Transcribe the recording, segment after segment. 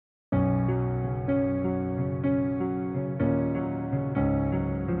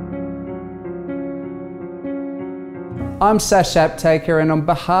I'm Sash Aptaker, and on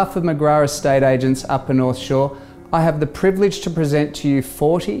behalf of McGrath Estate Agents Upper North Shore, I have the privilege to present to you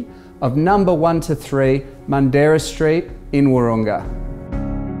 40 of number 1 to 3 Munderah Street in Wahroonga.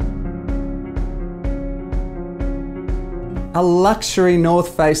 A luxury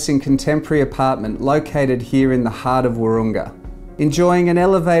north-facing contemporary apartment located here in the heart of Wahroonga. Enjoying an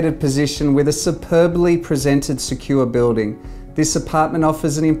elevated position with a superbly presented secure building, this apartment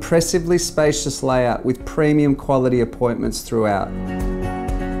offers an impressively spacious layout with premium quality appointments throughout.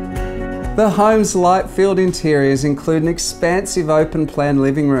 The home's light-filled interiors include an expansive open-plan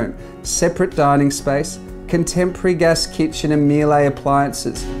living room, separate dining space, contemporary gas kitchen and Miele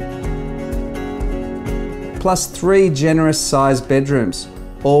appliances, plus 3 generous-sized bedrooms,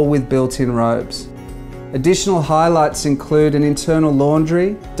 all with built-in robes. Additional highlights include an internal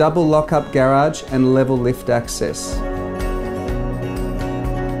laundry, double lock-up garage and level lift access.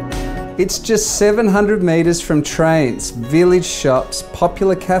 It's just 700 metres from trains, village shops,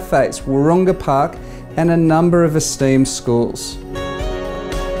 popular cafes, Wahroonga Park and a number of esteemed schools.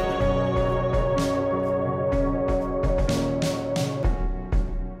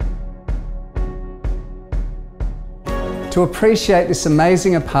 To appreciate this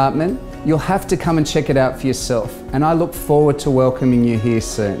amazing apartment, you'll have to come and check it out for yourself, and I look forward to welcoming you here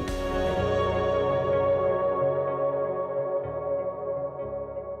soon.